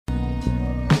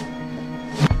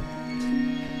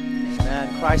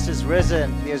Christ is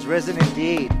risen. He is risen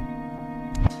indeed.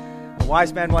 A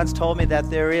wise man once told me that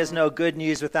there is no good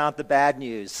news without the bad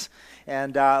news.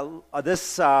 And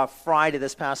this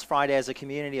past Friday, as a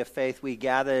community of faith, we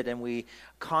gathered and we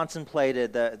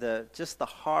contemplated just the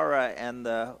horror and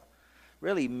the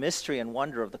really mystery and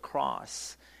wonder of the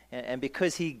cross. And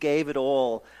because he gave it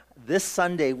all, this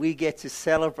Sunday we get to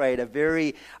celebrate a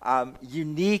very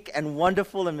unique and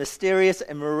wonderful and mysterious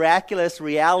and miraculous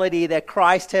reality that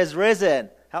Christ has risen.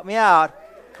 Help me out.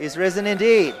 He's risen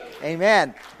indeed.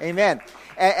 Amen. Amen.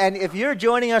 And if you're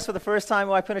joining us for the first time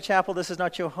at Waipuna Chapel, this is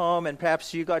not your home, and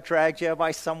perhaps you got dragged here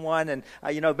by someone, and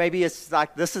maybe it's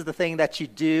like this is the thing that you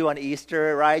do on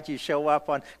Easter, right? You show up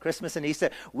on Christmas and Easter.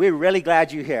 We're really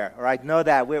glad you're here, all right? Know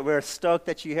that. We're stoked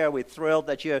that you're here. We're thrilled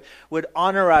that you would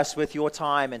honor us with your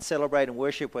time and celebrate and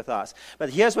worship with us. But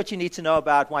here's what you need to know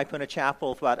about Waipuna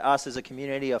Chapel, about us as a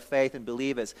community of faith and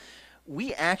believers.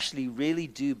 We actually really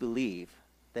do believe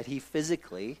that he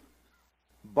physically,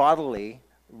 bodily,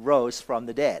 rose from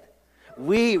the dead.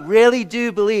 We really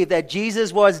do believe that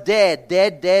Jesus was dead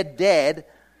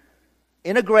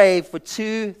in a grave for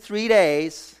 2-3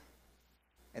 days,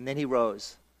 and then he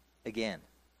rose again.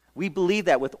 We believe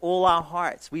that with all our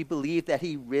hearts. We believe that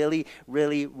he really,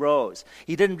 really rose.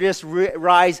 He didn't just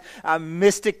rise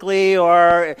mystically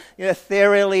or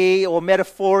ethereally or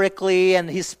metaphorically, and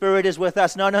his spirit is with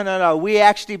us. No. We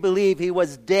actually believe he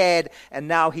was dead, and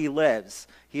now he lives.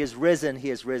 He is risen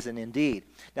indeed.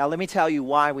 Now, let me tell you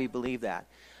why we believe that.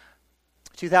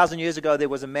 2,000 years ago, there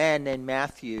was a man named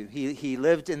Matthew. He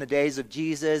lived in the days of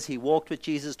Jesus. He walked with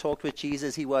Jesus, talked with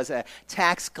Jesus. He was a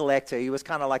tax collector. He was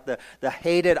kind of like the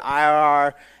hated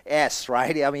IRS,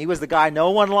 right? I mean, he was the guy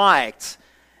no one liked.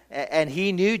 And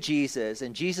he knew Jesus,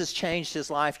 and Jesus changed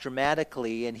his life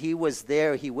dramatically. And he was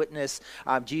there. He witnessed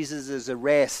Jesus'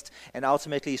 arrest and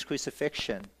ultimately his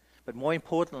crucifixion. But more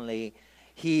importantly,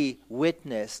 he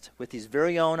witnessed with his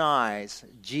very own eyes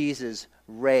Jesus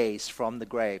raised from the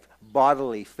grave,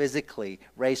 bodily, physically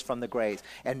raised from the grave.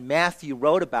 And Matthew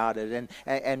wrote about it,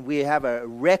 and we have a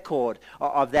record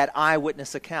of that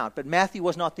eyewitness account. But Matthew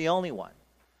was not the only one.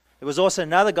 There was also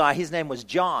another guy, his name was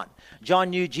John. John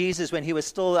knew Jesus when he was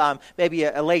still maybe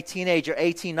a late teenager,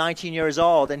 18, 19 years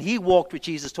old, and he walked with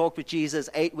Jesus, talked with Jesus,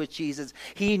 ate with Jesus.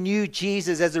 He knew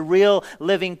Jesus as a real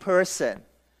living person.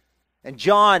 And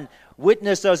John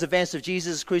witnessed those events of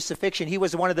Jesus' crucifixion. He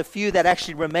was one of the few that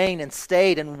actually remained and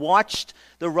stayed and watched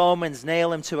the Romans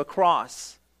nail him to a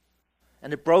cross.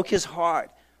 And it broke his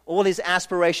heart. All his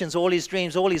aspirations, all his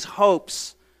dreams, all his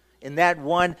hopes in that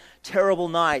one terrible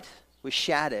night were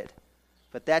shattered.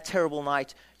 But that terrible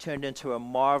night turned into a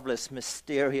marvelous,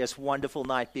 mysterious, wonderful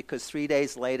night, because 3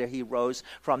 days later he rose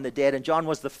from the dead. And John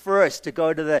was the first to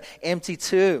go to the empty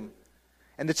tomb.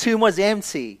 And the tomb was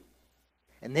empty.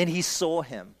 And then he saw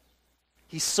him.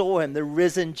 He saw him, the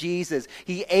risen Jesus.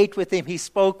 He ate with him. He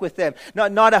spoke with him.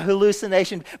 Not a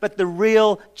hallucination, but the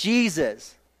real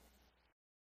Jesus.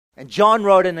 And John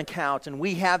wrote an account, and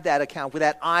we have that account, with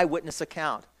that eyewitness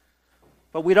account.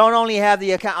 But we don't only have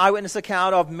the eyewitness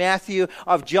account of Matthew,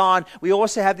 of John. We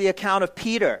also have the account of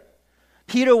Peter.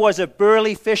 Peter was a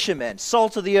burly fisherman,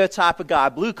 salt-of-the-earth type of guy,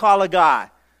 blue-collar guy,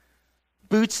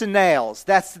 boots and nails.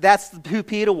 That's who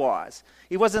Peter was.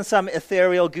 He wasn't some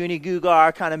ethereal,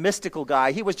 goony-goo-gar kind of mystical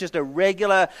guy. He was just a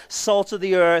regular,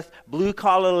 salt-of-the-earth,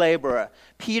 blue-collar laborer.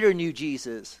 Peter knew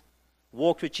Jesus,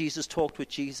 walked with Jesus, talked with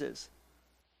Jesus,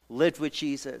 lived with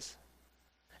Jesus.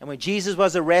 And when Jesus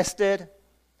was arrested,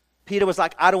 Peter was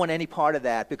like, I don't want any part of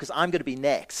that, because I'm going to be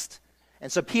next. And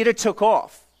so Peter took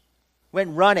off,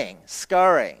 went running,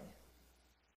 scurrying.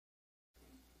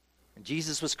 And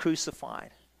Jesus was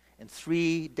crucified. And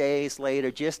 3 days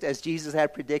later, just as Jesus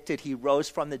had predicted, he rose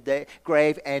from the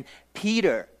grave. And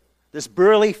Peter, this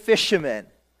burly fisherman,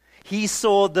 he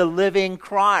saw the living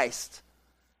Christ.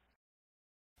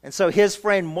 And so his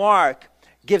friend Mark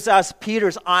gives us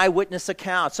Peter's eyewitness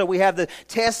account. So we have the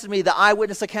testimony, the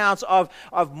eyewitness accounts of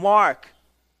Mark,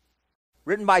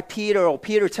 written by Peter, or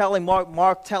Peter telling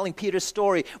Mark telling Peter's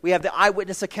story. We have the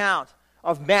eyewitness account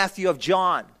of Matthew, of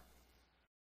John.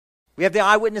 We have the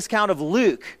eyewitness account of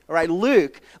Luke. All right,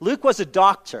 Luke was a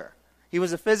doctor. He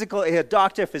was a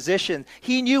doctor, physician.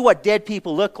 He knew what dead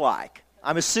people look like.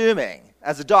 I'm assuming,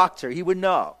 as a doctor, he would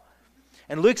know.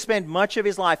 And Luke spent much of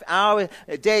his life,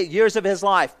 years of his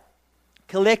life,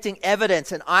 collecting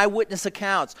evidence and eyewitness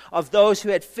accounts of those who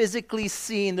had physically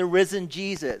seen the risen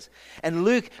Jesus. And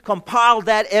Luke compiled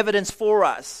that evidence for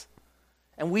us.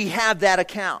 And we have that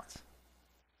account.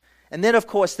 And then, of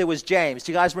course, there was James.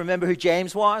 Do you guys remember who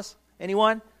James was?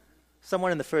 Anyone?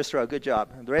 Someone in the first row. Good job.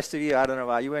 The rest of you, I don't know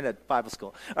why. You went at Bible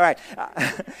school. All right.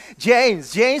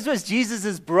 James was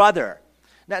Jesus' brother.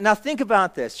 Now think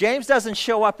about this. James doesn't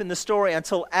show up in the story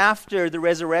until after the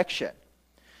resurrection.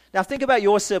 Now think about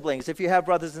your siblings, if you have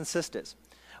brothers and sisters.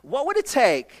 What would it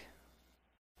take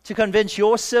to convince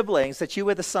your siblings that you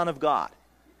were the Son of God?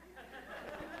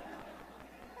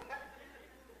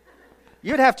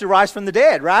 You'd have to rise from the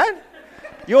dead, right?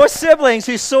 Your siblings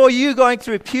who saw you going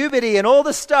through puberty and all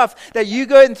the stuff that you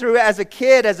going through as a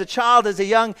kid, as a child, as a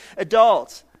young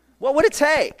adult. What would it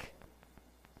take?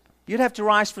 You'd have to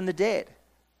rise from the dead.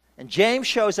 And James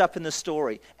shows up in the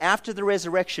story after the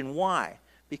resurrection. Why?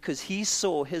 Because he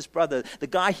saw his brother, the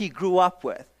guy he grew up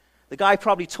with, the guy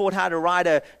probably taught how to ride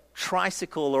a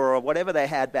tricycle or whatever they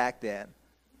had back then.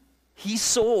 He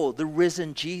saw the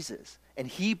risen Jesus, and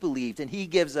he believed, and he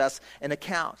gives us an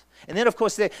account. And then, of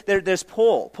course, there's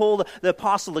Paul, the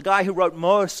apostle, the guy who wrote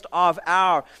most of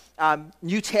our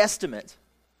New Testament.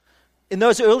 In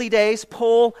those early days,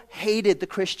 Paul hated the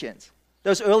Christians.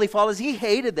 Those early followers, he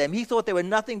hated them. He thought they were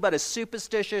nothing but a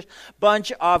superstitious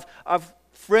bunch of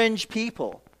fringe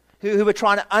people who were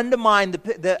trying to undermine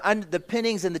the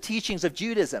pinnings and the teachings of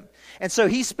Judaism. And so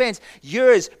he spent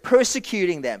years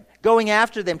persecuting them, going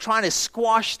after them, trying to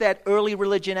squash that early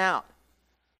religion out,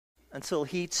 until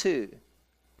he too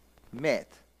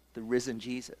met the risen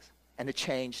Jesus. And it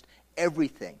changed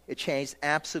everything. It changed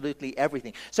absolutely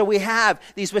everything. So we have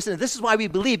these witnesses. This is why we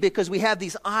believe, because we have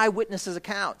these eyewitnesses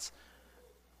accounts.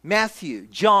 Matthew,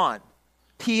 John,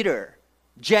 Peter,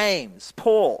 James,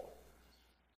 Paul.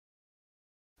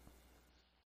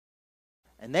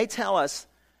 And they tell us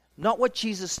not what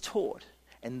Jesus taught.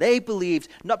 And they believed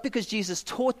not because Jesus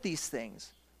taught these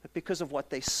things, but because of what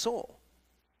they saw,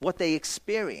 what they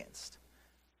experienced.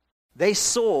 They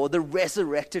saw the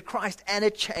resurrected Christ, and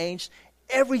it changed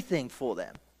everything for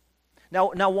them.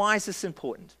 Now, why is this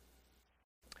important?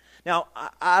 Now,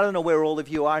 I don't know where all of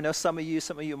you are. I know some of you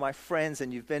are my friends,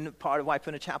 and you've been part of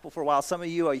Waipuna Chapel for a while. Some of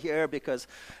you are here because,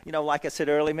 like I said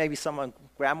earlier, maybe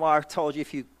grandma told you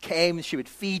if you came, she would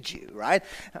feed you, right?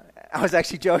 I was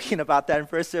actually joking about that in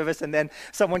first service, and then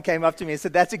someone came up to me and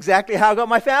said, that's exactly how I got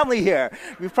my family here.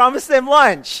 We promised them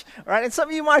lunch, right? And some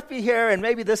of you might be here, and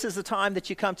maybe this is the time that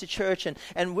you come to church,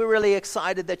 and we're really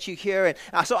excited that you're here.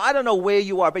 And so I don't know where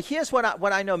you are, but here's what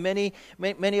I know many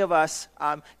of us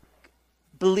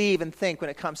believe and think when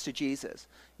it comes to Jesus.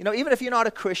 Even if you're not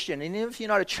a Christian, and even if you're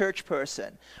not a church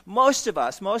person, most of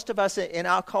us in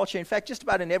our culture, in fact, just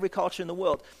about in every culture in the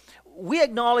world, we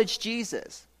acknowledge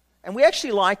Jesus, and we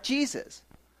actually like Jesus.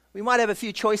 We might have a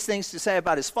few choice things to say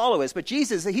about his followers, but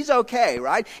Jesus, he's okay,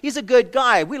 right? He's a good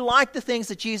guy. We like the things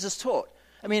that Jesus taught.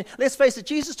 I mean, let's face it,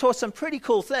 Jesus taught some pretty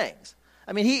cool things.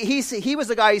 I mean, he was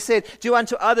the guy who said, do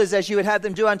unto others as you would have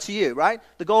them do unto you, right?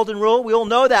 The golden rule, we all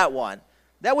know that one.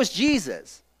 That was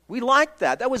Jesus. We liked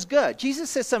that. That was good. Jesus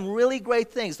said some really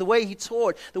great things. The way he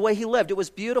taught, the way he lived, it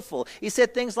was beautiful. He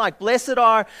said things like, blessed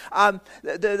are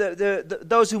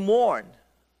those who mourn,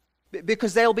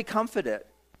 because they'll be comforted.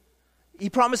 He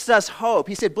promised us hope.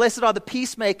 He said, blessed are the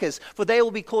peacemakers, for they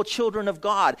will be called children of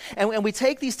God. And we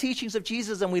take these teachings of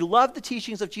Jesus, and we love the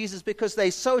teachings of Jesus because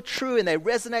they're so true, and they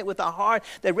resonate with our heart.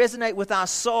 They resonate with our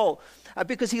soul.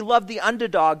 Because he loved the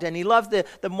underdog, and he loved the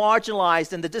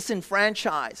marginalized and the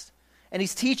disenfranchised. And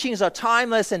his teachings are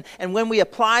timeless, and when we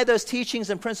apply those teachings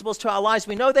and principles to our lives,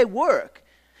 we know they work.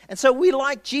 And so we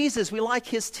like Jesus, we like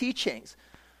his teachings.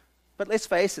 But let's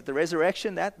face it, the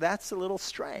resurrection, that's a little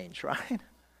strange, right?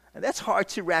 And that's hard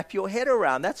to wrap your head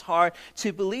around. That's hard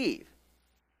to believe.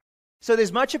 So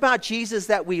there's much about Jesus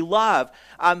that we love,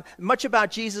 much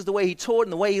about Jesus, the way he taught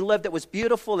and the way he lived that was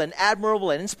beautiful and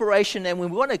admirable and inspiration, and we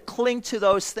want to cling to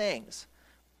those things.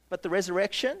 But the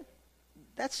resurrection,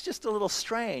 that's just a little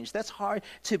strange. That's hard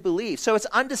to believe. So it's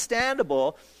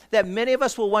understandable that many of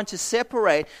us will want to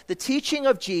separate the teaching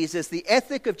of Jesus, the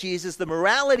ethic of Jesus, the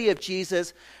morality of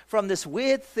Jesus from this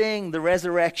weird thing, the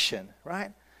resurrection,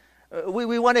 right?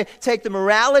 We want to take the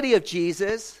morality of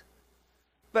Jesus,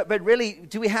 but really,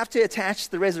 do we have to attach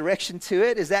the resurrection to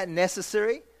it? Is that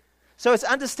necessary? So it's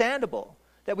understandable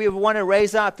that we want to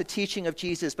raise up the teaching of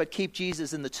Jesus, but keep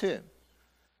Jesus in the tomb.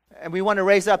 And we want to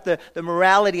raise up the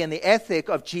morality and the ethic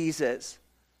of Jesus,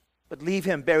 but leave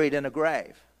him buried in a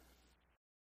grave.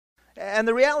 And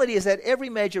the reality is that every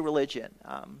major religion,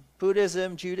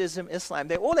 Buddhism, Judaism, Islam,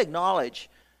 they all acknowledge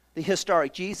the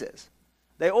historic Jesus.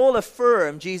 They all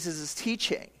affirm Jesus'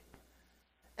 teaching.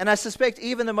 And I suspect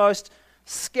even the most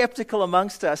skeptical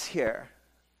amongst us here,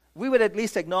 we would at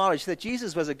least acknowledge that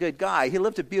Jesus was a good guy. He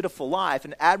lived a beautiful life,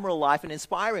 an admirable life, an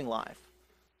inspiring life.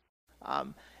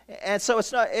 And so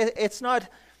it's not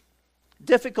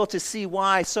difficult to see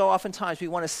why so oftentimes we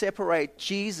want to separate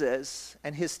Jesus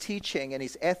and his teaching and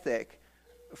his ethic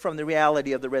from the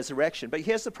reality of the resurrection. But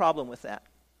here's the problem with that.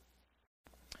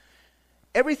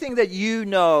 everything that you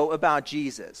know about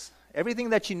Jesus, everything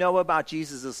that you know about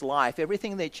Jesus' life,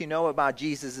 everything that you know about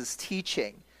Jesus'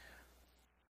 teaching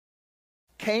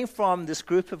came from this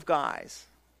group of guys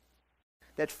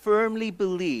that firmly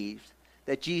believed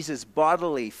that Jesus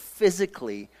bodily,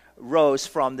 physically rose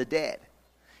from the dead.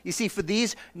 You see, for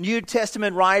these New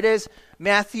Testament writers,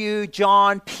 Matthew,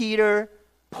 John, Peter,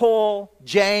 Paul,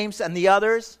 James, and the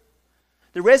others,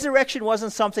 the resurrection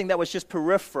wasn't something that was just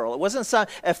peripheral. It wasn't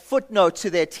a footnote to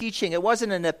their teaching. It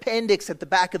wasn't an appendix at the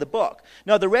back of the book.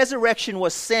 No, the resurrection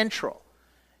was central.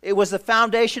 It was the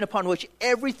foundation upon which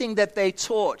everything that they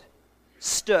taught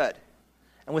stood.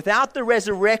 And without the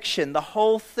resurrection, the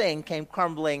whole thing came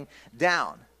crumbling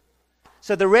down.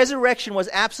 So the resurrection was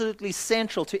absolutely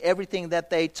central to everything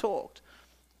that they taught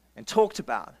and talked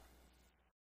about.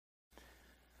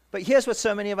 But here's what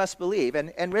so many of us believe,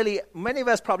 and really many of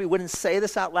us probably wouldn't say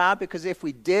this out loud, because if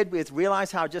we did, we'd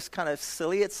realize how just kind of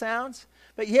silly it sounds.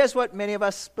 But here's what many of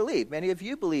us believe. Many of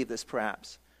you believe this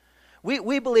perhaps.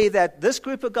 We believe that this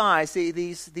group of guys,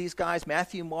 these guys,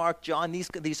 Matthew, Mark, John,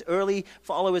 these early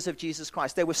followers of Jesus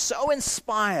Christ, they were so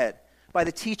inspired by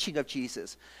the teaching of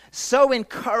Jesus, so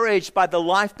encouraged by the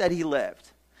life that he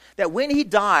lived, that when he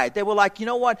died, they were like, you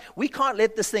know what, we can't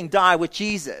let this thing die with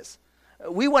Jesus.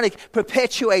 We want to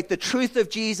perpetuate the truth of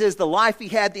Jesus, the life he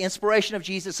had, the inspiration of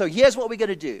Jesus. So here's what we're going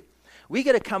to do. We're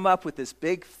going to come up with this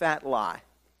big fat lie.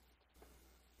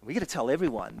 We're going to tell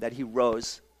everyone that he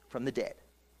rose from the dead.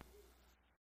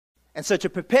 And so to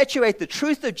perpetuate the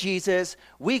truth of Jesus,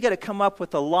 we're going to come up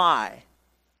with a lie.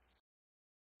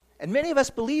 And many of us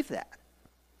believe that.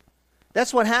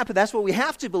 That's what happened. That's what we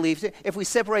have to believe if we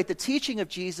separate the teaching of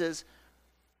Jesus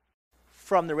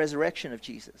from the resurrection of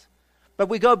Jesus. But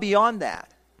we go beyond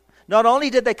that. Not only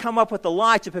did they come up with the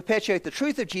lie to perpetuate the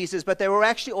truth of Jesus, but they were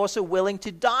actually also willing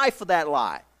to die for that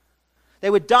lie. They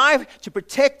would die to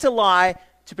protect a lie,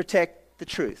 to protect the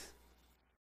truth.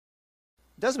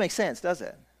 It doesn't make sense, does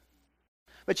it?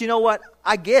 But you know what?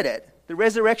 I get it. The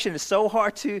resurrection is so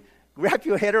hard to wrap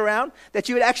your head around that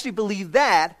you would actually believe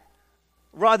that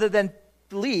rather than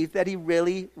believe that he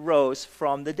really rose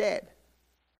from the dead.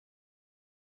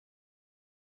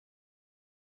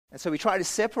 And so we try to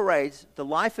separate the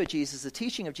life of Jesus, the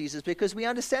teaching of Jesus, because we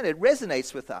understand it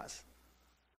resonates with us.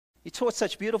 He taught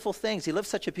such beautiful things. He lived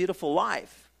such a beautiful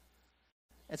life.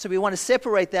 And so we want to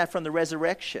separate that from the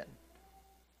resurrection.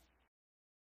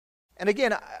 And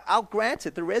again, I'll grant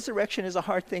it, the resurrection is a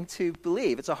hard thing to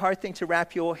believe. It's a hard thing to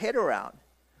wrap your head around.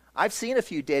 I've seen a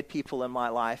few dead people in my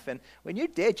life, and when you're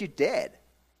dead, you're dead.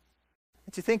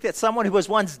 And to think that someone who was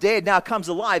once dead now comes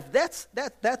alive, that's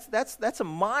a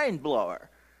mind blower.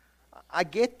 I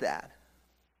get that.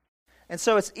 And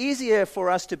so it's easier for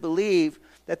us to believe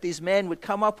that these men would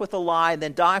come up with a lie and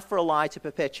then die for a lie to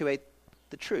perpetuate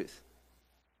the truth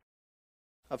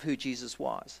of who Jesus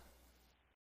was.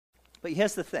 But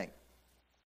here's the thing.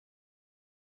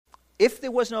 If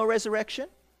there was no resurrection,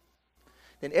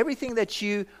 then everything that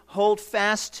you hold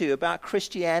fast to about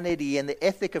Christianity and the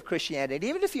ethic of Christianity,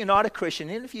 even if you're not a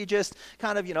Christian, even if you're just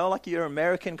kind of, like you're an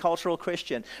American cultural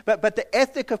Christian, but the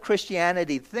ethic of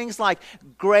Christianity, things like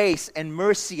grace and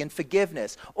mercy and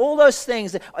forgiveness, all those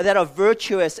things that are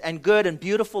virtuous and good and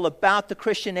beautiful about the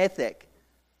Christian ethic,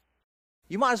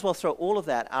 you might as well throw all of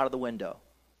that out of the window.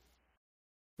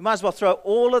 You might as well throw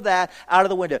all of that out of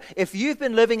the window. If you've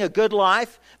been living a good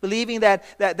life, believing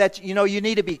that you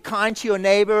need to be kind to your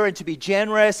neighbor and to be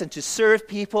generous and to serve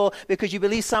people because you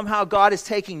believe somehow God is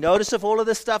taking notice of all of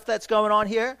this stuff that's going on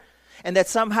here, and that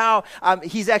somehow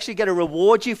he's actually going to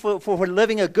reward you for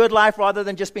living a good life rather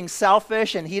than just being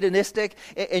selfish and hedonistic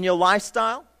in your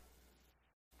lifestyle,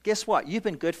 guess what? You've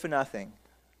been good for nothing.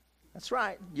 That's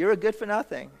right. You're a good for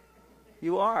nothing.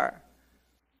 You are.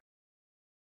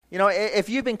 If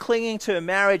you've been clinging to a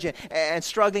marriage and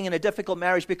struggling in a difficult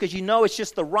marriage because you know it's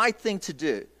just the right thing to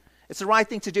do, it's the right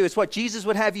thing to do, it's what Jesus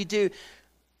would have you do,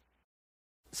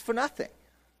 it's for nothing.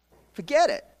 Forget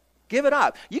it. Give it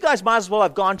up. You guys might as well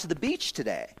have gone to the beach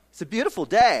today. It's a beautiful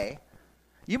day.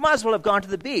 You might as well have gone to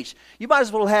the beach. You might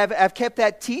as well have kept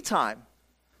that tea time.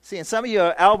 See, and some of you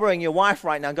are elbowing your wife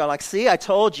right now and going like, see, I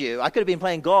told you. I could have been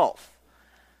playing golf.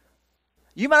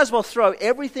 You might as well throw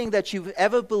everything that you've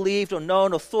ever believed or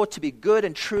known or thought to be good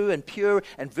and true and pure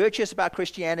and virtuous about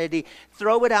Christianity,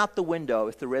 throw it out the window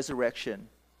if the resurrection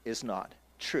is not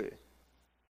true.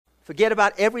 Forget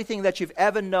about everything that you've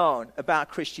ever known about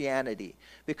Christianity,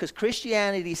 because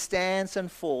Christianity stands and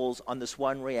falls on this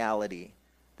one reality,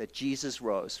 that Jesus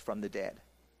rose from the dead.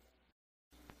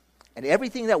 And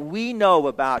everything that we know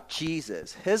about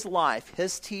Jesus, his life,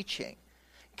 his teaching,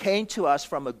 came to us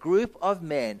from a group of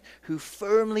men who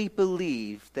firmly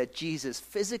believed that Jesus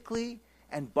physically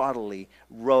and bodily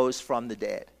rose from the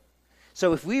dead.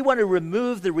 So if we want to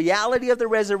remove the reality of the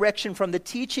resurrection from the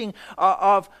teaching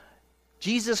of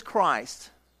Jesus Christ,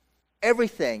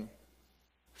 everything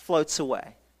floats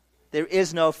away. There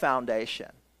is no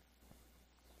foundation.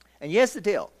 And here's the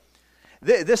deal.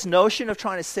 This notion of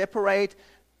trying to separate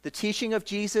the teaching of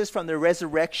Jesus from the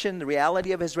resurrection, the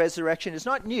reality of his resurrection, is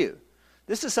not new.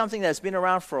 This is something that's been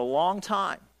around for a long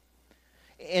time.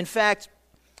 In fact,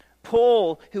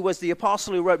 Paul, who was the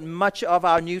apostle who wrote much of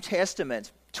our New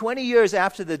Testament, 20 years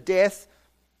after the death,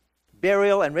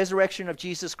 burial, and resurrection of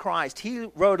Jesus Christ, he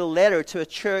wrote a letter to a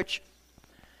church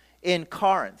in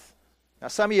Corinth. Now,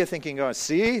 some of you are thinking, oh,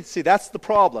 see, that's the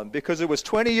problem, because it was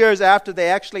 20 years after they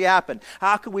actually happened.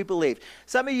 How can we believe?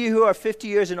 Some of you who are 50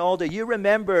 years and older, you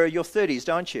remember your 30s,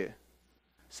 don't you?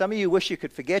 Some of you wish you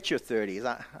could forget your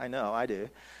 30s. I know, I do.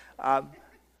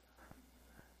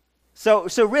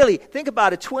 So really, think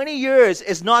about it. 20 years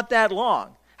is not that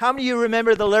long. How many of you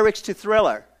remember the lyrics to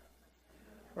Thriller?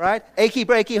 Right? Achy,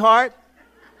 breaky heart?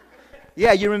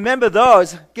 Yeah, you remember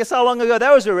those. Guess how long ago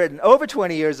those were written? Over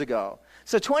 20 years ago.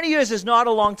 So 20 years is not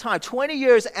a long time. 20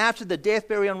 years after the death,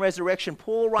 burial, and resurrection,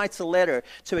 Paul writes a letter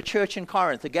to a church in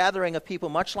Corinth, a gathering of people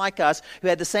much like us who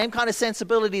had the same kind of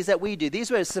sensibilities that we do. These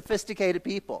were sophisticated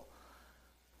people.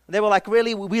 They were like,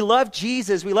 really, we love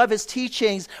Jesus, we love his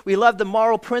teachings, we love the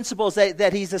moral principles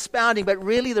that he's expounding, but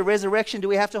really the resurrection, do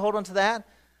we have to hold on to that?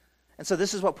 And so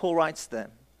this is what Paul writes to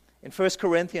them. In 1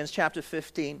 Corinthians chapter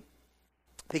 15,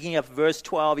 picking up verse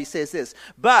 12, he says this,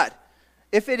 "But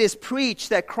if it is preached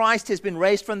that Christ has been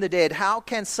raised from the dead, how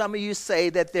can some of you say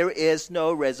that there is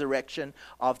no resurrection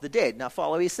of the dead?" Now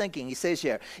follow his thinking. He says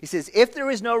here, he says, if there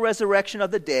is no resurrection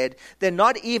of the dead, then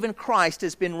not even Christ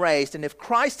has been raised. And if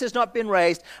Christ has not been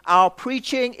raised, our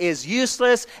preaching is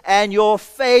useless and your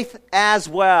faith as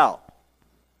well.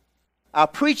 Our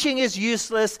preaching is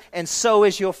useless and so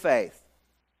is your faith.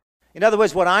 In other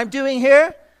words, what I'm doing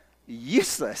here,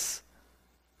 useless.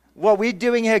 What we're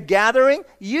doing here gathering,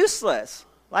 useless.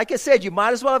 Like I said, you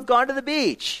might as well have gone to the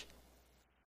beach.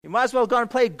 You might as well have gone and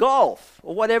played golf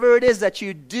or whatever it is that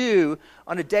you do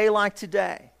on a day like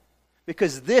today.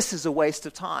 Because this is a waste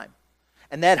of time.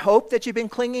 And that hope that you've been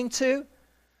clinging to,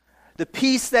 the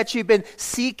peace that you've been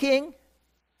seeking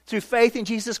through faith in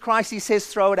Jesus Christ, he says,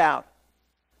 throw it out.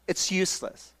 It's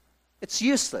useless. It's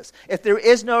useless. If there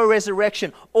is no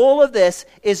resurrection, all of this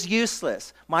is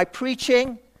useless. My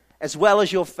preaching as well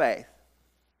as your faith.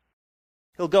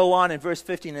 He'll go on in verse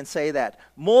 15 and say that.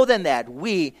 More than that,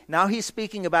 now he's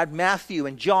speaking about Matthew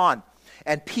and John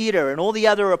and Peter and all the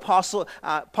other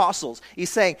apostles.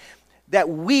 He's saying that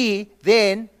we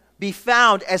then be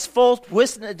found as false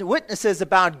witnesses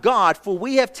about God, for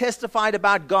we have testified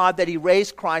about God that he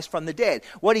raised Christ from the dead.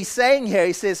 What he's saying here,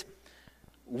 he says,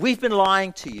 we've been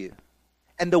lying to you,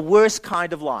 and the worst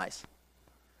kind of lies.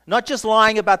 Not just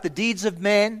lying about the deeds of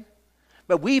men,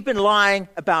 but we've been lying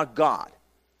about God.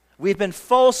 We've been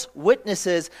false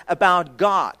witnesses about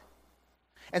God.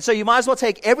 And so you might as well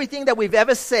take everything that we've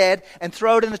ever said and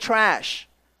throw it in the trash,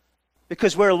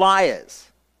 because we're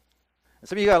liars. And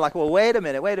some of you are like, well, wait a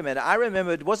minute. I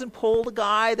remember, wasn't Paul the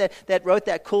guy that wrote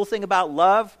that cool thing about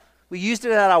love? We used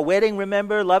it at our wedding,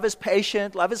 remember? Love is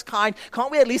patient, love is kind.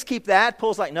 Can't we at least keep that?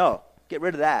 Paul's like, no, get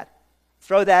rid of that.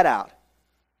 Throw that out.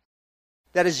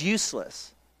 That is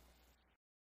useless.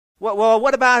 Well,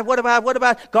 what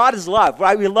about God is love,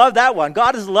 right? We love that one.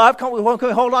 God is love. Can we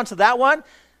hold on to that one?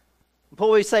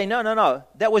 Paul would say, no.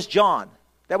 That was John.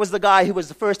 That was the guy who was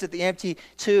the first at the empty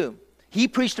tomb. He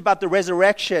preached about the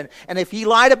resurrection, and if he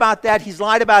lied about that, he's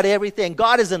lied about everything.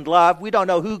 God isn't love. We don't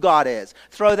know who God is.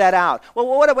 Throw that out. Well,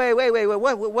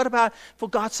 what about, for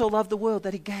God so loved the world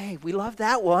that he gave? We love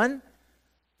that one.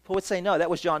 Paul would say, no, that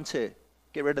was John too.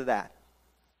 Get rid of that.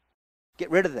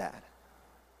 Get rid of that.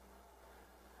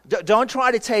 Don't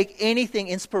try to take anything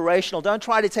inspirational. Don't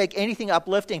try to take anything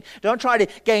uplifting. Don't try to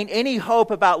gain any hope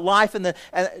about life and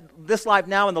this life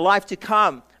now and the life to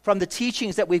come from the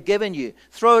teachings that we've given you.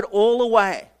 Throw it all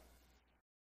away.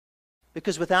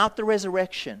 Because without the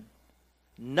resurrection,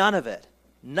 none of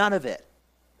it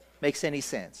makes any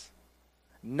sense.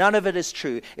 None of it is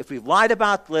true. If we've lied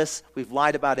about this, we've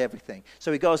lied about everything.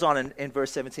 So he goes on in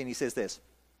verse 17, he says this.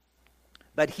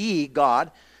 But he,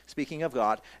 God, speaking of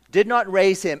God, did not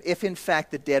raise him if in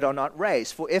fact the dead are not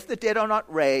raised. For if the dead are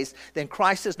not raised, then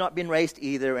Christ has not been raised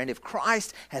either. And if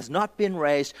Christ has not been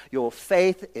raised, your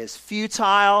faith is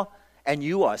futile and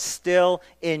you are still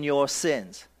in your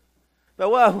sins. But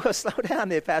whoa, slow down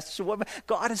there, Pastor.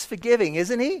 God is forgiving,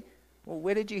 isn't he? Well,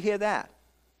 where did you hear that?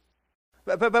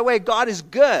 But wait, God is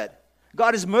good.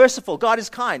 God is merciful. God is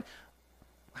kind.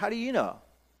 How do you know?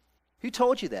 Who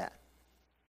told you that?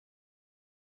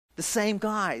 The same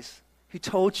guys who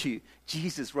told you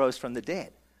Jesus rose from the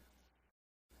dead.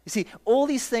 You see, all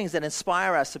these things that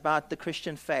inspire us about the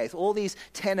Christian faith, all these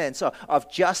tenets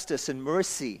of justice and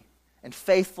mercy and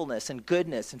faithfulness and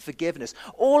goodness and forgiveness,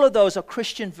 all of those are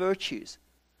Christian virtues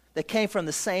that came from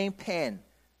the same pen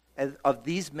of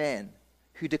these men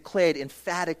who declared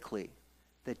emphatically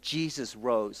that Jesus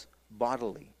rose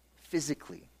bodily,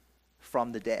 physically,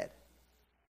 from the dead.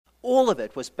 All of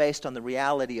it was based on the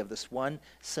reality of this one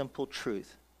simple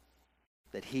truth,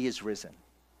 that he is risen.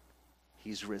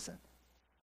 He's risen.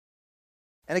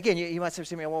 And again, you might say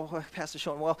to me, well, Pastor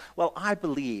Shaun, well, I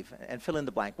believe, and fill in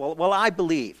the blank. Well, I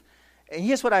believe. And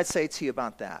here's what I'd say to you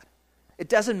about that. It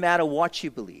doesn't matter what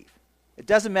you believe. It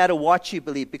doesn't matter what you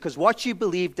believe, because what you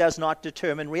believe does not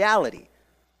determine reality.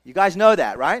 You guys know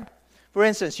that, right? For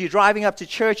instance, you're driving up to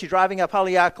church, you're driving up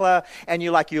Haleakala, and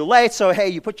you're late, so hey,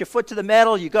 you put your foot to the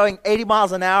metal, you're going 80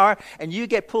 miles an hour, and you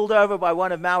get pulled over by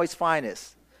one of Maui's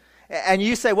finest. And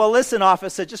you say, well, listen,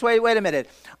 officer, just wait a minute.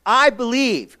 I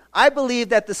believe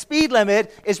that the speed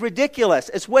limit is ridiculous.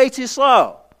 It's way too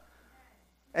slow.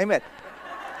 Amen.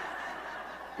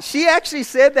 She actually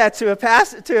said that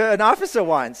to an officer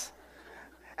once.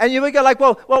 And you would go like,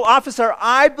 well, officer,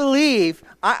 I believe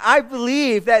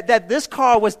that this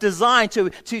car was designed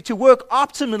to work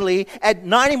optimally at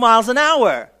 90 miles an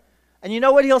hour. And you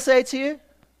know what he'll say to you?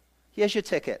 Here's your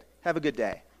ticket. Have a good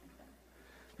day.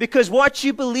 Because what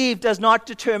you believe does not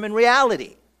determine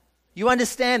reality. You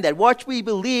understand that. What we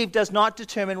believe does not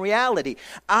determine reality.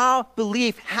 Our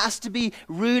belief has to be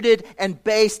rooted and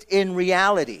based in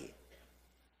reality.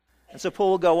 And so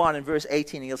Paul will go on in verse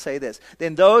 18, and he'll say this: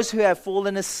 then those who have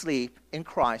fallen asleep in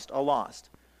Christ are lost.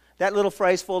 That little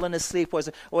phrase, fallen asleep, was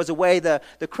a way the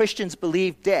Christians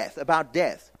believed about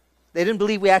death. They didn't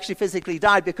believe we actually physically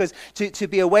died, because to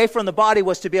be away from the body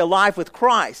was to be alive with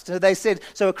Christ. So they said,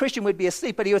 so a Christian would be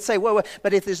asleep, but he would say, well,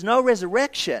 but if there's no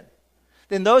resurrection,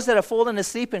 then those that have fallen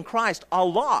asleep in Christ are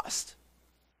lost.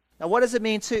 Now, what does it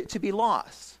mean to be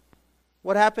lost?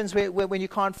 What happens when you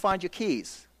can't find your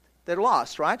keys? They're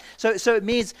lost, right? So it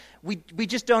means we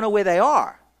just don't know where they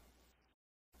are.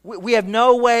 We have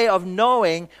no way of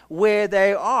knowing where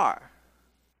they are.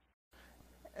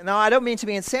 Now, I don't mean to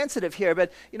be insensitive here,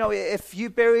 but, if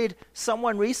you buried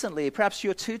someone recently, perhaps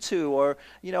your tutu, or,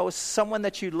 someone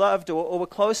that you loved or were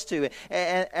close to,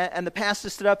 and the pastor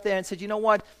stood up there and said, you know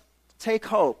what, take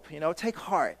hope, take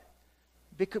heart,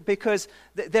 because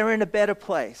they're in a better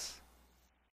place.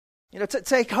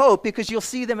 Take hope, because you'll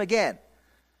see them again.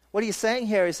 What he's saying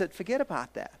here is that forget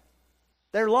about that.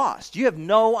 They're lost. You have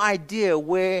no idea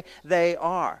where they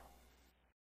are.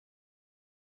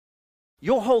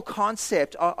 Your whole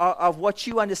concept of what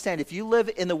you understand, if you live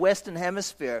in the Western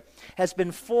Hemisphere, has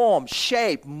been formed,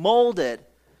 shaped, molded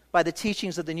by the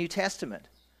teachings of the New Testament.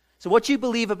 So what you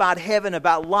believe about heaven,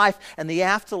 about life, and the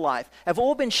afterlife have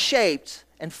all been shaped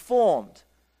and formed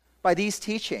by these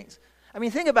teachings. I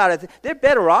mean, think about it. They're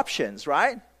better options,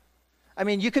 right? I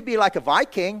mean, you could be like a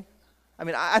Viking. I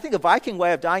mean, I think a Viking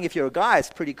way of dying, if you're a guy, is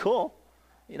pretty cool.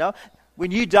 When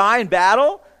you die in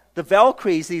battle, the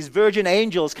Valkyries, these virgin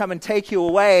angels, come and take you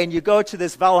away, and you go to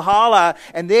this Valhalla,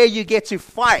 and there you get to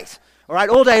fight, all right,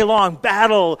 all day long,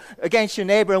 battle against your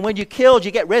neighbor. And when you're killed,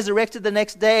 you get resurrected the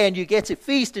next day, and you get to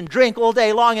feast and drink all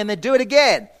day long, and then do it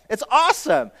again. It's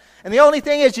awesome. And the only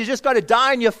thing is, you just got to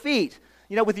die on your feet,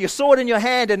 with your sword in your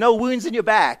hand and no wounds in your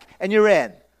back, and you're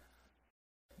in.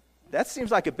 That seems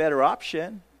like a better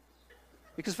option.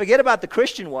 Because forget about the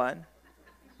Christian one.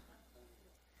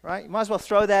 Right? You might as well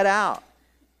throw that out.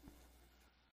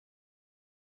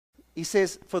 He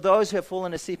says, for those who have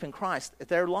fallen asleep in Christ,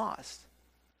 they're lost.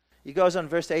 He goes on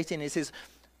verse 18, he says,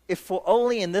 if for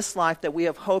only in this life that we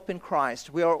have hope in Christ,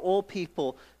 we are all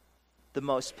people the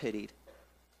most pitied.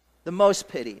 The most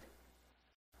pitied.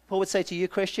 Paul would say to you,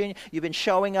 Christian, you've been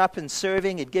showing up and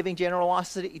serving and giving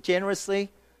generously.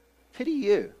 Pity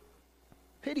you.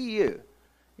 Pity you.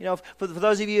 For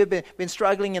those of you who have been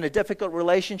struggling in a difficult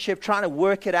relationship, trying to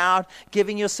work it out,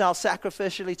 giving yourself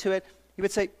sacrificially to it, he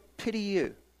would say, pity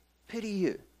you. Pity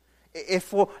you. If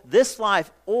for this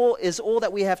life all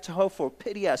that we have to hope for,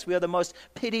 pity us. We are the most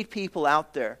pitied people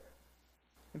out there.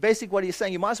 And basically what he's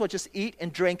saying, you might as well just eat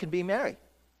and drink and be merry.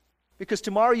 Because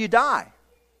tomorrow you die.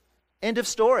 End of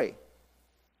story.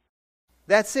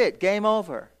 That's it. Game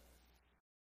over.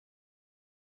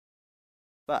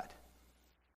 But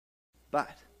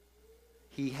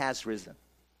he has risen.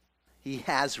 He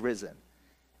has risen.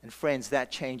 And friends,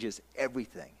 that changes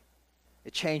everything.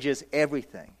 It changes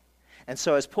everything. And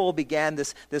so as Paul began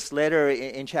this letter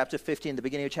in chapter 15, the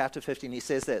beginning of chapter 15, he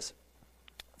says this: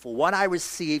 For what I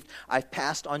received, I've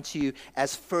passed on to you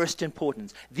as first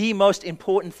importance. The most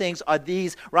important things are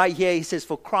these right here. He says,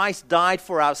 for Christ died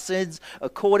for our sins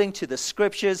according to the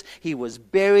Scriptures. He was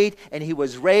buried and he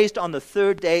was raised on the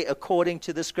third day according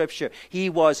to the Scripture.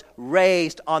 He was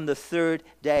raised on the third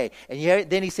day. And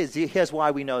then he says, here's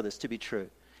why we know this to be true.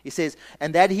 He says,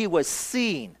 and that he was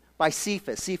seen by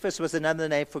Cephas. Cephas was another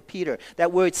name for Peter.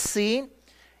 That word seen,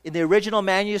 in the original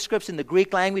manuscripts, in the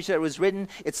Greek language that was written,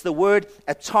 it's the word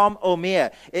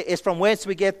atomomia. It's from whence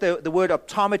we get the word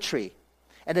optometry.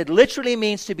 And it literally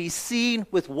means to be seen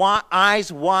with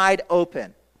eyes wide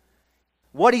open.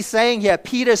 What he's saying here,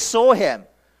 Peter saw him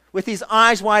with his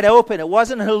eyes wide open. It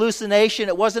wasn't a hallucination.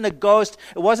 It wasn't a ghost.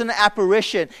 It wasn't an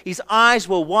apparition. His eyes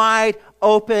were wide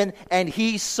open, and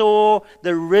he saw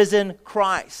the risen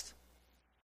Christ.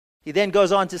 He then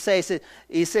goes on to say,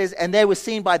 he says, and they were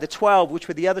seen by the 12, which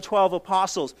were the other 12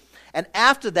 apostles. And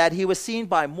after that, he was seen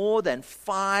by more than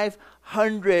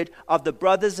 500 of the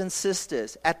brothers and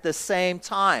sisters at the same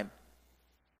time.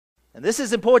 And this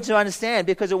is important to understand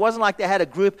because it wasn't like they had a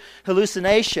group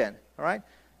hallucination, all right?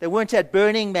 They weren't at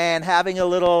Burning Man having a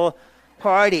little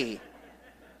party.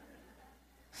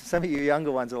 Some of you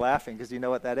younger ones are laughing because you know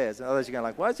what that is. And others are going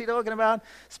like, what is he talking about?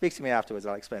 Speak to me afterwards.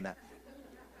 I'll explain that.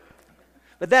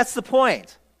 But that's the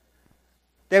point.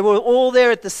 They were all there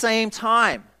at the same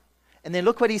time. And then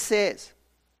look what he says.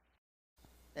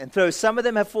 And though some of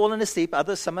them have fallen asleep,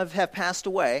 some have passed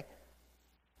away,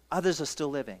 others are still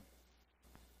living.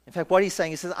 In fact, what he's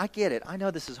saying, he says, I get it. I know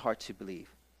this is hard to believe.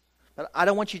 But I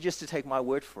don't want you just to take my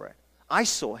word for it. I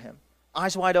saw him,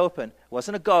 eyes wide open. It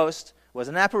wasn't a ghost. It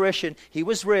wasn't an apparition. He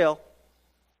was real.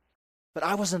 But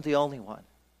I wasn't the only one.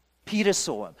 Peter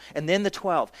saw him, and then the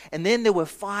 12. And then there were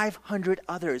 500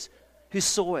 others who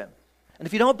saw him. And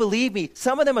if you don't believe me,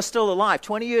 some of them are still alive.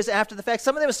 20 years after the fact,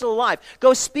 some of them are still alive.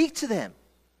 Go speak to them.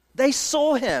 They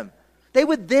saw him. They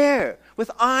were there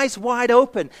with eyes wide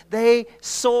open. They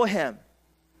saw him.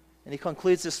 And he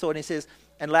concludes this thought and he says,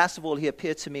 and last of all, he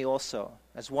appeared to me also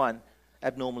as one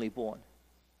abnormally born.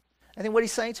 I think what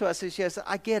he's saying to us is, yes,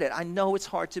 I get it. I know it's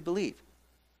hard to believe.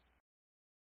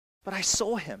 But I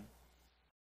saw him.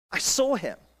 I saw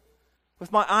him.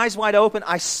 With my eyes wide open,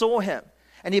 I saw him.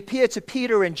 And he appeared to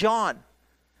Peter and John.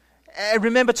 And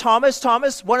remember Thomas,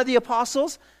 one of the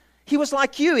apostles? He was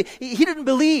like you. He didn't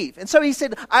believe. And so he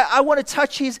said, I want to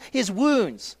touch his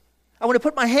wounds. I want to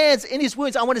put my hands in his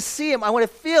wounds. I want to see him. I want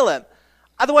to feel him.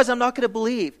 Otherwise, I'm not going to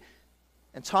believe.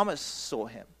 And Thomas saw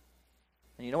him.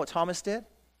 And you know what Thomas did?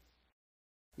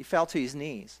 He fell to his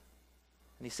knees.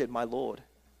 And he said, my Lord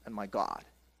and my God.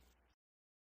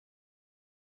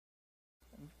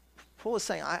 Paul is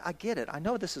saying, I get it. I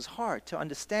know this is hard to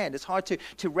understand. It's hard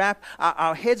to wrap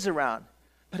our heads around.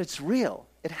 But it's real.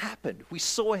 It happened. We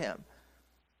saw him.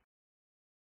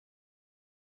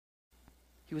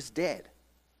 He was dead.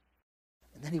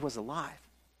 And then he was alive.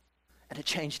 And it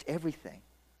changed everything.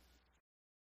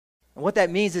 And what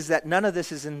that means is that none of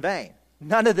this is in vain.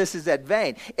 None of this is at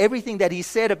vain. Everything that he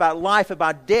said about life,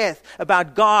 about death,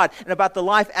 about God, and about the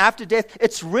life after death,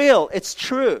 it's real. It's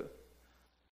true.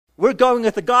 We're going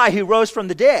with the guy who rose from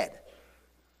the dead.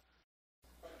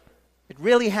 It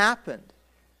really happened.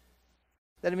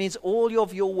 That it means all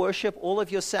of your worship, all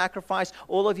of your sacrifice,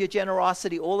 all of your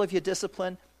generosity, all of your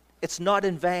discipline, it's not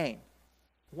in vain.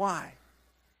 Why?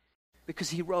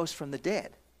 Because he rose from the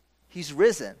dead. He's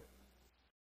risen.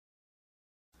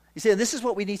 You see, this is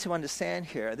what we need to understand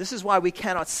here. This is why we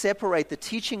cannot separate the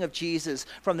teaching of Jesus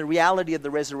from the reality of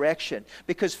the resurrection.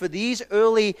 Because for these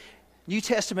early New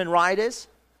Testament writers,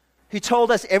 who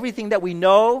told us everything that we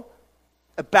know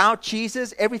about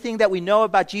Jesus, everything that we know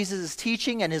about Jesus'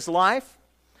 teaching and his life,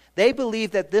 they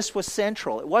believed that this was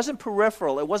central. It wasn't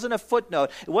peripheral. It wasn't a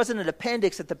footnote. It wasn't an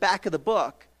appendix at the back of the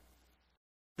book.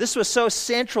 This was so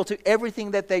central to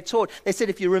everything that they taught. They said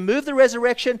if you remove the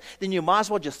resurrection, then you might as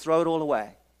well just throw it all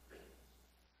away.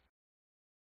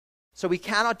 So we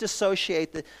cannot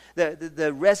dissociate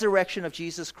the resurrection of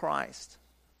Jesus Christ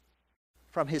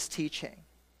from his teaching.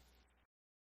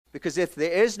 Because if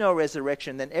there is no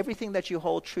resurrection, then everything that you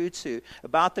hold true to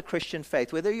about the Christian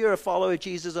faith, whether you're a follower of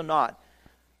Jesus or not,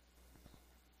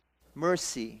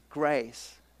 mercy,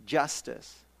 grace,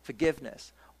 justice,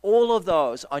 forgiveness, all of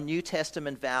those are New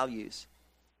Testament values.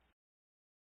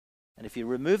 And if you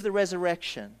remove the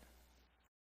resurrection,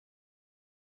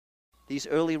 these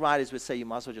early writers would say you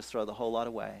might as well just throw the whole lot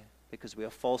away because we are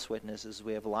false witnesses.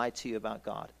 We have lied to you about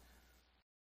God.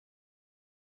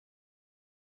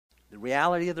 The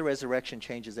reality of the resurrection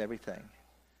changes everything.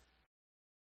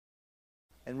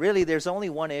 And really, there's only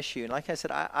one issue. And like I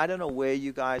said, I don't know where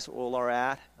you guys all are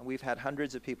at. And we've had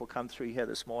hundreds of people come through here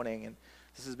this morning. And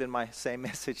This has been my same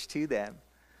message to them.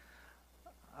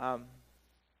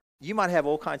 You might have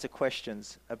all kinds of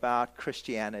questions about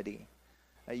Christianity.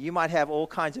 You might have all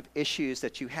kinds of issues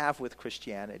that you have with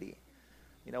Christianity.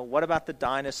 What about the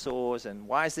dinosaurs, and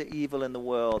why is there evil in the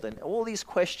world? And all these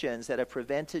questions that have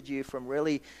prevented you from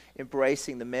really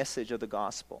embracing the message of the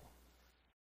gospel.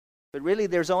 But really,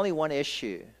 there's only one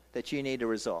issue that you need to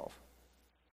resolve.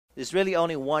 There's really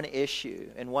only one issue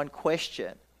and one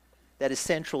question that is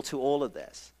central to all of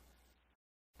this.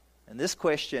 And this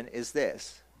question is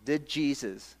this: did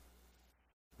Jesus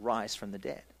rise from the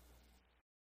dead?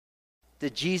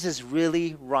 Did Jesus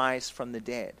really rise from the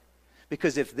dead?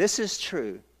 Because if this is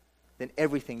true, then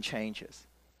everything changes.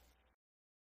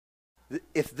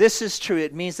 If this is true,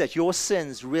 it means that your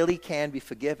sins really can be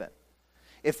forgiven.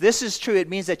 If this is true, it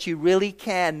means that you really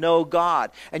can know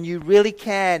God and you really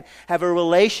can have a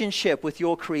relationship with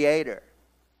your Creator.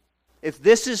 If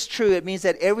this is true, it means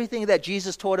that everything that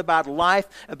Jesus taught about life,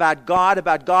 about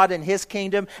God and His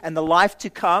kingdom, and the life to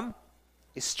come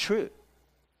is true.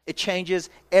 It changes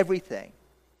everything.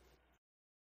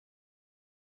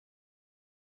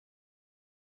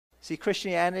 See,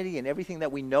 Christianity and everything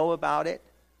that we know about it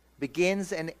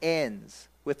begins and ends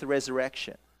with the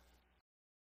resurrection.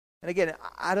 And again,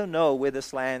 I don't know where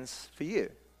this lands for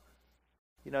you.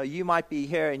 You might be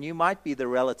here and you might be the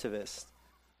relativist.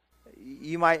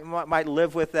 You might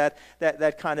live with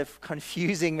that kind of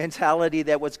confusing mentality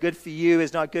that what's good for you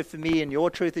is not good for me, and your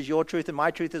truth is your truth and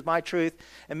my truth is my truth.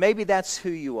 And maybe that's who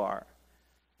you are.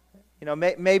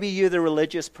 Maybe you're the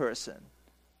religious person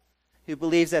who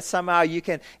believes that somehow you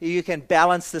can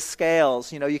balance the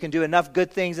scales. You can do enough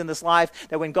good things in this life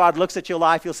that when God looks at your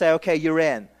life, He'll say, okay, you're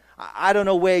in. I don't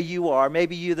know where you are.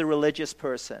 Maybe you're the religious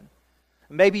person.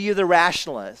 Maybe you're the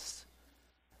rationalist.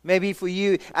 Maybe for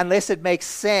you, unless it makes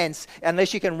sense,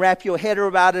 unless you can wrap your head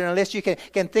about it, unless you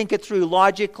can think it through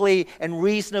logically and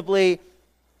reasonably,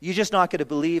 you're just not going to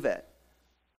believe it.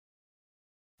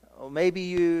 Or maybe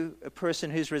you're a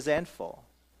person who's resentful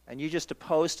and you're just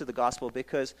opposed to the gospel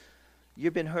because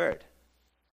you've been hurt.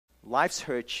 Life's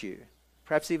hurt you.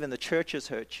 Perhaps even the church has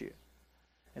hurt you.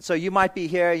 And so you might be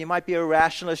here, you might be a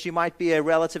rationalist, you might be a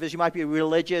relativist, you might be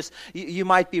religious, you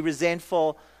might be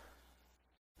resentful.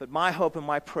 But my hope and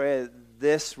my prayer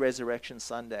this Resurrection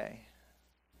Sunday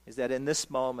is that in this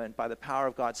moment, by the power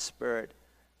of God's Spirit,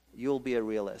 you'll be a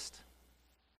realist.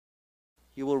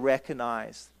 You will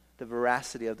recognize the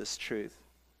veracity of this truth.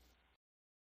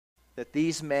 That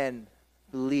these men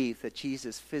believe that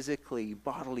Jesus physically,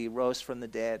 bodily rose from the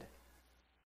dead.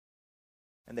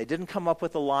 And they didn't come up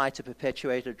with a lie to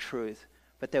perpetuate a truth,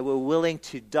 but they were willing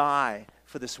to die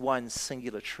for this one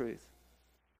singular truth.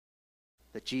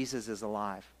 That Jesus is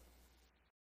alive.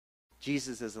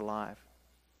 Jesus is alive.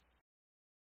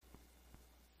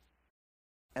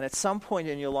 And at some point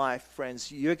in your life,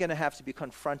 friends, you're going to have to be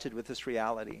confronted with this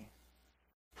reality.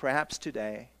 Perhaps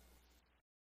today,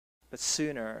 but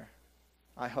sooner,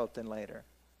 I hope, than later.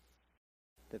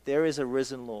 That there is a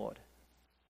risen Lord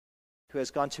who has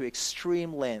gone to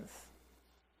extreme length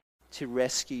to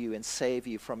rescue you and save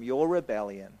you from your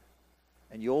rebellion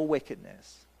and your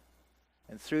wickedness.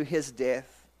 And through His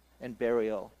death and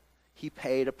burial, He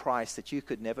paid a price that you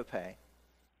could never pay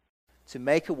to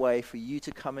make a way for you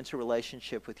to come into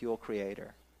relationship with your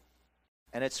Creator.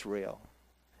 And it's real.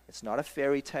 It's not a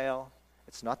fairy tale.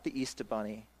 It's not the Easter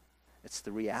Bunny. It's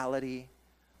the reality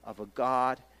of a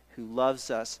God who loves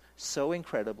us so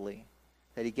incredibly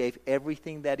that He gave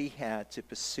everything that He had to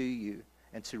pursue you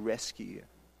and to rescue you.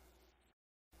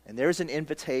 And there is an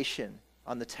invitation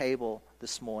on the table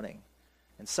this morning.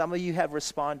 And some of you have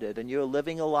responded, and you're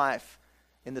living a life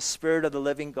in the Spirit of the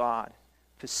living God,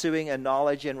 pursuing a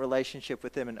knowledge and relationship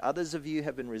with Him, and others of you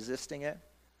have been resisting it.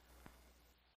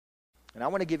 And I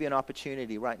want to give you an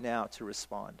opportunity right now to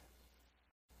respond.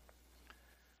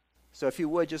 So if you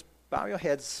would, just bow your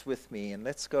heads with me, and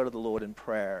let's go to the Lord in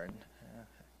prayer. And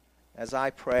as I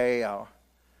pray, our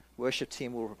worship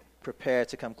team will prepare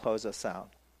to come close us out.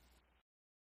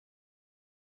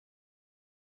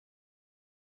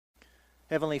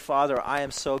 Heavenly Father, I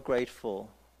am so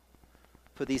grateful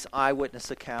for these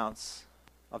eyewitness accounts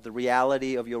of the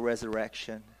reality of your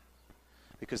resurrection,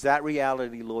 because that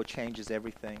reality, Lord, changes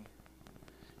everything.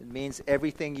 It means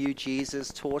everything you,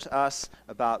 Jesus, taught us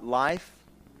about life.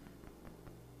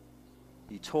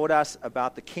 You taught us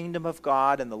about the kingdom of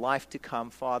God and the life to come,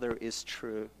 Father, is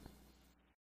true.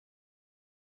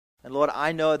 And Lord,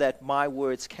 I know that my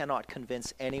words cannot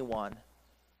convince anyone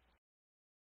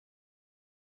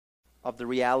of the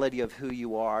reality of who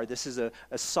you are. This is a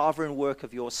sovereign work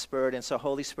of your Spirit. And so,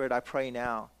 Holy Spirit, I pray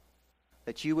now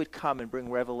that you would come and bring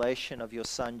revelation of your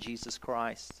Son, Jesus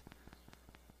Christ.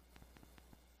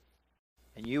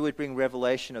 And you would bring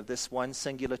revelation of this one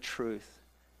singular truth,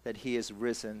 that he is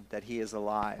risen, that he is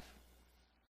alive,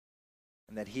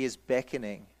 and that he is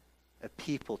beckoning a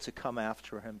people to come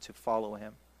after him, to follow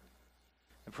him.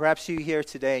 And perhaps you're here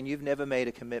today and you've never made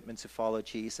a commitment to follow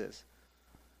Jesus.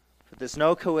 But there's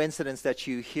no coincidence that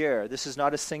you're here. This is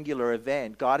not a singular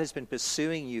event. God has been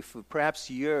pursuing you for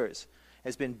perhaps years,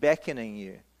 has been beckoning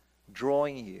you,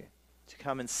 drawing you to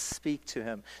come and speak to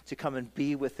him, to come and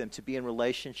be with him, to be in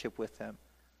relationship with him.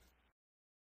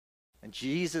 And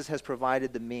Jesus has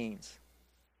provided the means.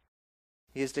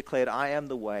 He has declared, I am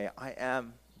the way, I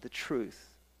am the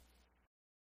truth,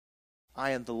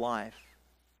 I am the life.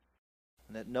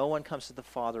 And that no one comes to the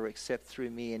Father except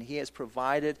through me. And he has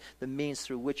provided the means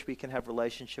through which we can have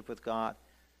relationship with God.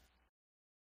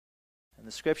 And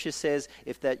the scripture says,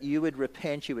 if that you would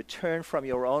repent, you would turn from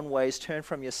your own ways, turn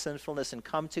from your sinfulness and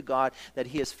come to God, that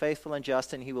he is faithful and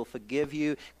just and he will forgive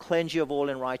you, cleanse you of all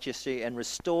unrighteousness, and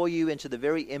restore you into the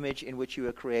very image in which you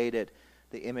were created,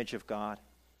 the image of God.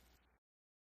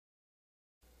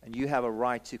 And you have a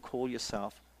right to call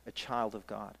yourself a child of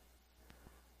God.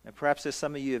 And perhaps there's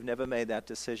some of you who have never made that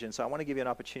decision. So I want to give you an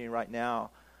opportunity right now,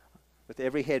 with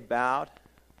every head bowed.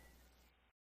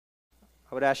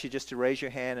 I would ask you just to raise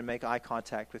your hand and make eye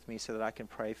contact with me so that I can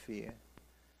pray for you.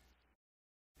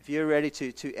 If you're ready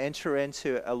to enter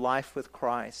into a life with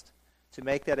Christ, to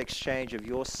make that exchange of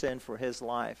your sin for his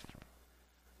life,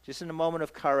 just in a moment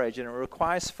of courage, and it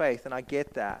requires faith, and I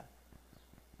get that.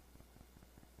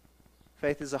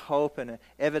 Faith is a hope and an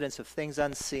evidence of things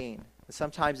unseen. And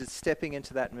sometimes it's stepping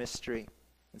into that mystery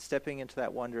and stepping into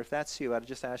that wonder. If that's you, I'd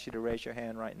just ask you to raise your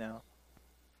hand right now.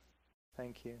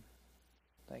 Thank you.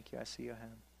 Thank you. I see your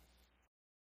hand.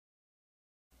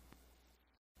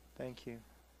 Thank you.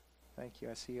 Thank you.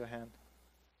 I see your hand.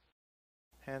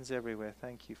 Hands everywhere.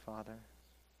 Thank you, Father.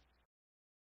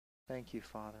 Thank you,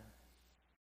 Father.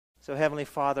 So, Heavenly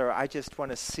Father, I just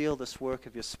want to seal this work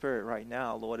of your Spirit right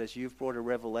now, Lord, as you've brought a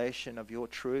revelation of your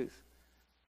truth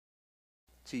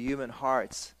to human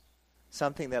hearts,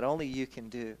 something that only you can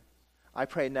do. I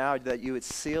pray now that you would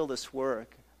seal this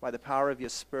work by the power of your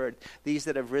Spirit. These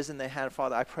that have risen their hand,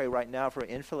 Father, I pray right now for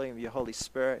an infilling of your Holy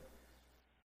Spirit,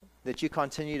 that you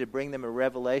continue to bring them a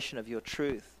revelation of your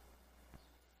truth.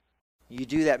 You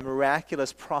do that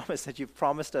miraculous promise that you've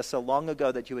promised us so long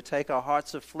ago, that you would take our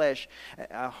hearts of flesh,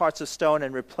 our hearts of stone,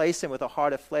 and replace them with a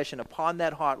heart of flesh. And upon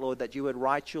that heart, Lord, that you would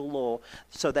write your law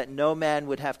so that no man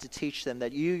would have to teach them,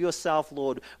 that you yourself,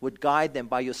 Lord, would guide them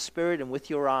by your Spirit and with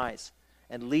your eyes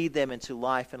and lead them into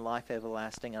life and life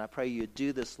everlasting. And I pray you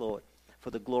do this, Lord, for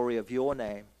the glory of your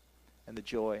name and the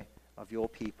joy of your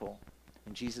people.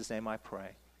 In Jesus' name I pray.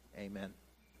 Amen.